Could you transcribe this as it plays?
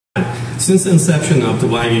Since the inception of the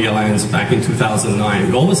WiGig Alliance back in 2009,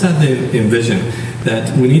 we always had the envision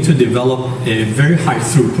that we need to develop a very high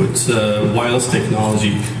throughput wireless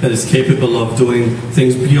technology that is capable of doing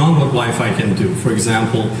things beyond what Wi-Fi can do. For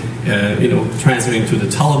example, transmitting to the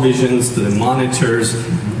televisions, to the monitors,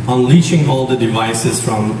 unleashing all the devices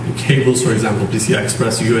from cables, for example, PCI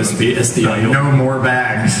Express, USB, SDI. No more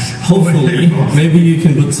bags. Hopefully, maybe you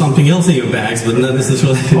can put something else in your bags, but not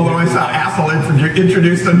necessarily. Although I saw Apple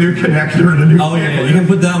introduced a new connector and a new cable. Yeah, you can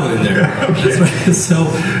put that one in there. Okay. That's right.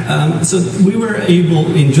 So we were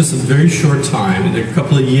able, in just a very short time, in a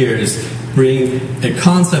couple of years, bring a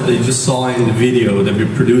concept that you just saw in the video that we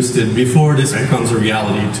produced it before this becomes a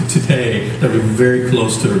reality to today that we're very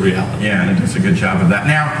close to a reality. Yeah, and it does a good job of that.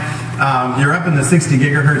 Now, you're up in the 60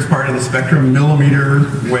 gigahertz part of the spectrum, millimeter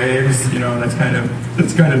waves. That's kind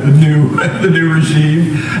of the new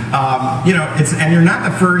regime. And you're not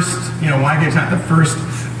the first. WiGig's not the first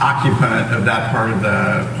occupant of that part of the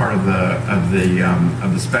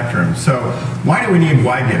spectrum. So why do we need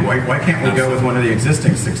WiGig? Why can't we go with one of the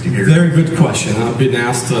existing 60 gigahertz? Very good question. I've been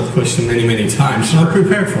asked that question many times, so I'm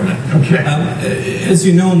prepared for that. Okay. As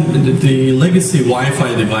you know, the legacy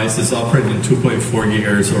Wi-Fi devices operate in 2.4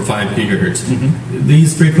 gigahertz or 5 gigahertz.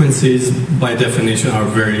 These frequencies, by definition, are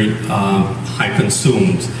very high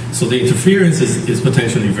consumed. So the interference is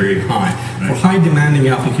potentially very high. For high demanding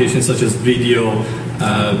applications such as video,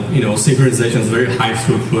 synchronization is very high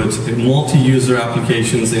throughput, multi-user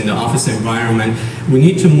applications in the office environment, we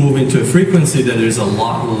need to move into a frequency that there's a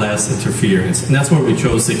lot less interference. And that's where we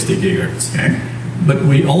chose 60 gigahertz. Okay. But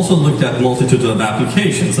we also looked at multitude of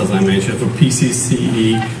applications, as I mentioned, for PC,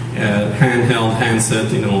 CE, handheld,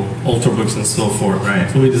 handset, ultrabooks and so forth. Right.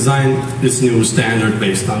 So we designed this new standard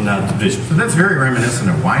based on that vision. So that's very reminiscent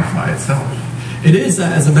of Wi-Fi itself. It is,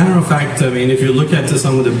 as a matter of fact. If you look at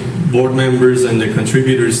some of the board members and the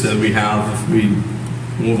contributors that we have, if we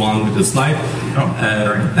move on with the slide,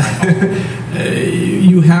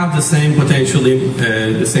 you have the same potentially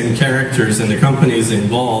the same characters and the companies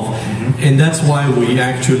involved, and that's why we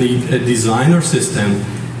actually design our system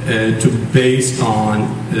to based on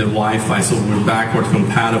the Wi-Fi, so we're backward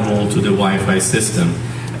compatible to the Wi-Fi system.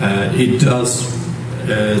 It does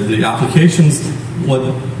the applications what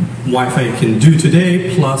Wi-Fi can do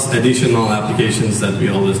today, plus additional applications that we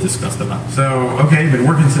always discussed about. So, okay, you've been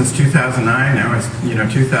working since 2009. Now it's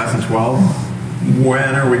 2012.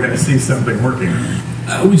 When are we going to see something working?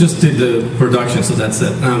 We just did the production, so that's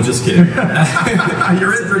it. No, I'm just kidding.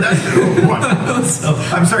 You're in production. So,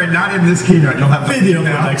 I'm sorry, not in this keynote. You'll have video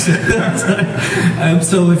production.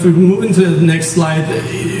 So if we move into the next slide,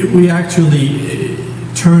 we actually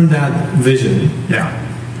turned that vision. Yeah.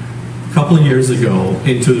 A couple of years ago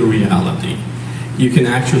into the reality. You can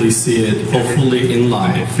actually see it, hopefully, in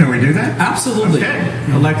live. Can we do that? Absolutely. Okay.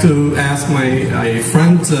 I'd like to ask my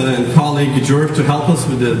friend and colleague George to help us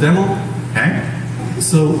with the demo. Okay.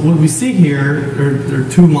 So what we see here are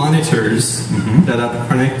two monitors that are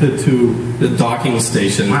connected to the docking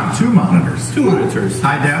station. Wow, two monitors. Two monitors.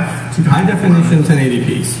 High def? High definition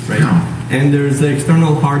 1080p's, right? Oh. And there's the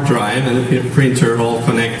external hard drive and a printer all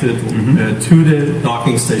connected to the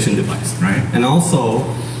docking station device. Right. And also,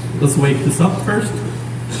 let's wake this up first.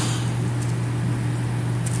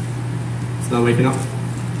 It's not waking up.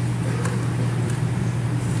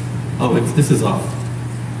 Oh, this is off.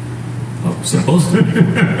 Oh, supposed to.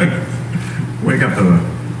 Wake up the...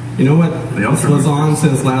 You know what? This was on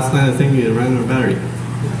since last night. I think you ran out of battery.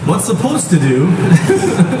 What's supposed to do?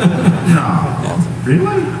 No.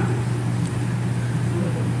 Really?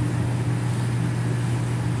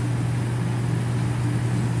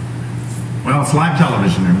 Well, it's live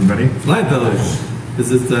television, everybody. It's live television.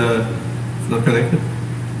 Is it it's not connected?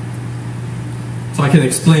 So I can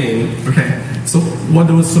explain. Okay. So what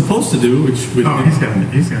it was supposed to do, which we he's got an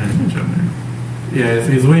image up there. Yeah,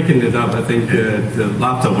 he's waking it up. I think the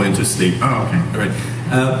laptop went to sleep. Oh, okay. All right.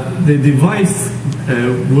 The device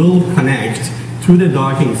will connect to the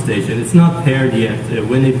docking station. It's not paired yet.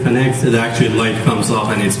 When it connects, it actually light comes off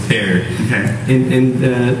and it's paired. Okay. And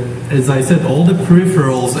as I said, all the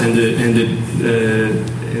peripherals and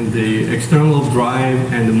the external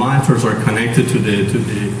drive and the monitors are connected to the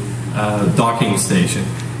docking station.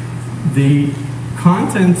 The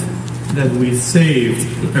content that we saved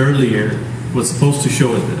earlier was supposed to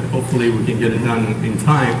show it. Hopefully, we can get it done in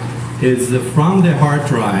time. Is from the hard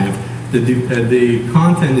drive. The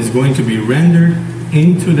content is going to be rendered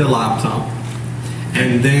into the laptop,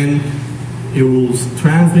 and then it will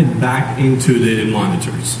transmit back into the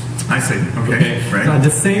monitors. I see. Okay. Right. So at the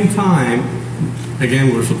same time,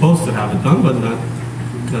 again, we're supposed to have it done, but not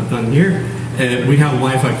done here. we have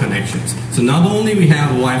Wi-Fi connections. So not only we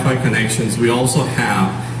have Wi-Fi connections, we also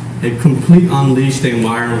have a complete unleashed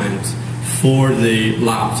environment for the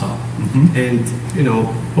laptop. And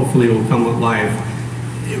hopefully it will come live.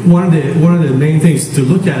 One of the main things to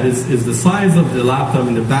look at is the size of the laptop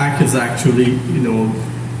in the back is actually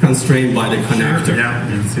constrained by the connector. Sure. Yeah,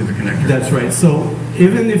 you can see the connector. That's right. So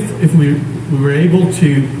even if we were able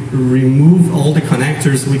to remove all the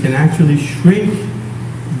connectors, we can actually shrink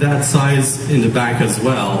that size in the back as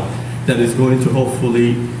well. That is going to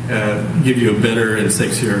hopefully give you a better and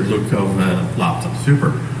sexier look of laptop.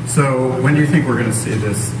 Super. So when do you think we're going to see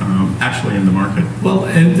this actually in the market? Well,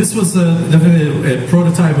 and this was definitely a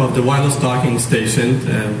prototype of the wireless docking station.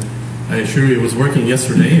 I assure you it was working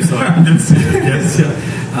yesterday. So I did see it. Yes.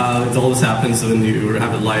 It always happens when you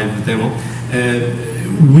have a live demo.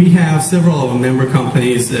 We have several of our member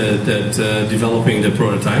companies that developing the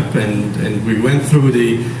prototype, and we went through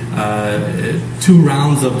the 2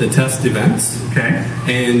 rounds of the test events. Okay.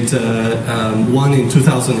 And one in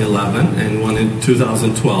 2011 and one in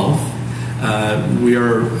 2012. We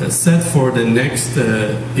are set for the next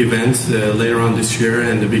event later on this year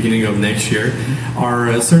and the beginning of next year.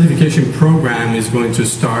 Our certification program is going to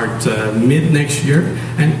start mid next year,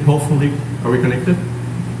 and hopefully, are we connected?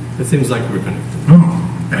 It seems like we're connected.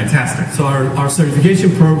 Oh, fantastic. So our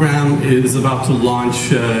certification program is about to launch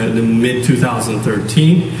the mid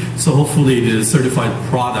 2013. So hopefully the certified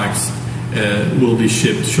products will be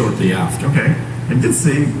shipped shortly after. Okay. I did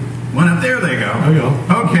see one up there. They go. There you go.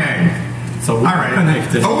 Okay. So we're all right.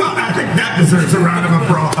 Connected. Oh, well, I think that deserves a round of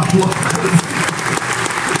applause.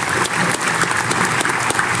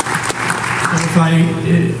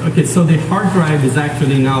 Okay, so the hard drive is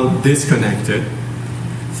actually now disconnected.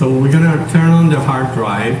 So we're going to turn on the hard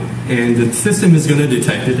drive, and the system is going to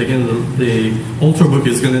detect it. Again, the Ultrabook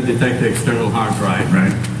is going to detect the external hard drive.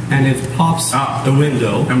 Right. And it pops the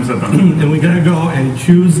window. Comes up on the window. And we're going to go and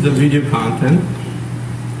choose the video content.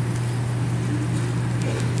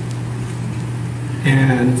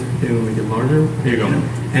 And can we make it larger? Here you go. Yeah.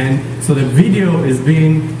 And so the video is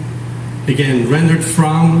being, again, rendered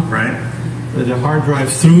from the hard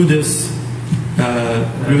drive through this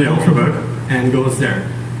Ultrabook and goes there.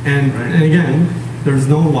 And again, there's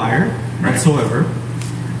no wire whatsoever.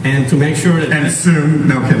 And to make sure that... And soon,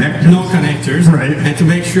 no connectors. No connectors. Right. And to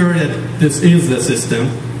make sure that this is the system,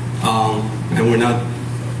 and we're not...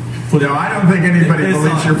 No, I don't think anybody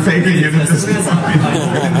believes you're faking it at this point.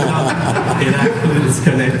 It actually is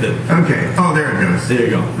connected. Okay. Oh, there it goes. There you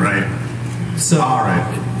go. Right. So, all right.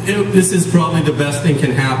 This is probably the best thing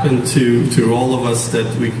can happen to all of us,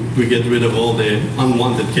 that we get rid of all the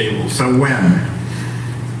unwanted cables. So when?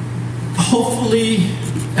 Hopefully,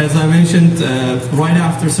 as I mentioned, right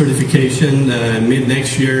after certification, mid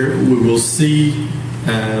next year, we will see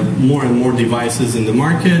more and more devices in the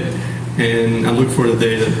market, and I look for the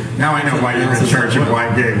day that... Now I know why you're in charge of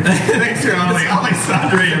WiGig. Thanks,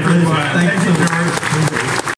 Alessandro, everyone. Thanks.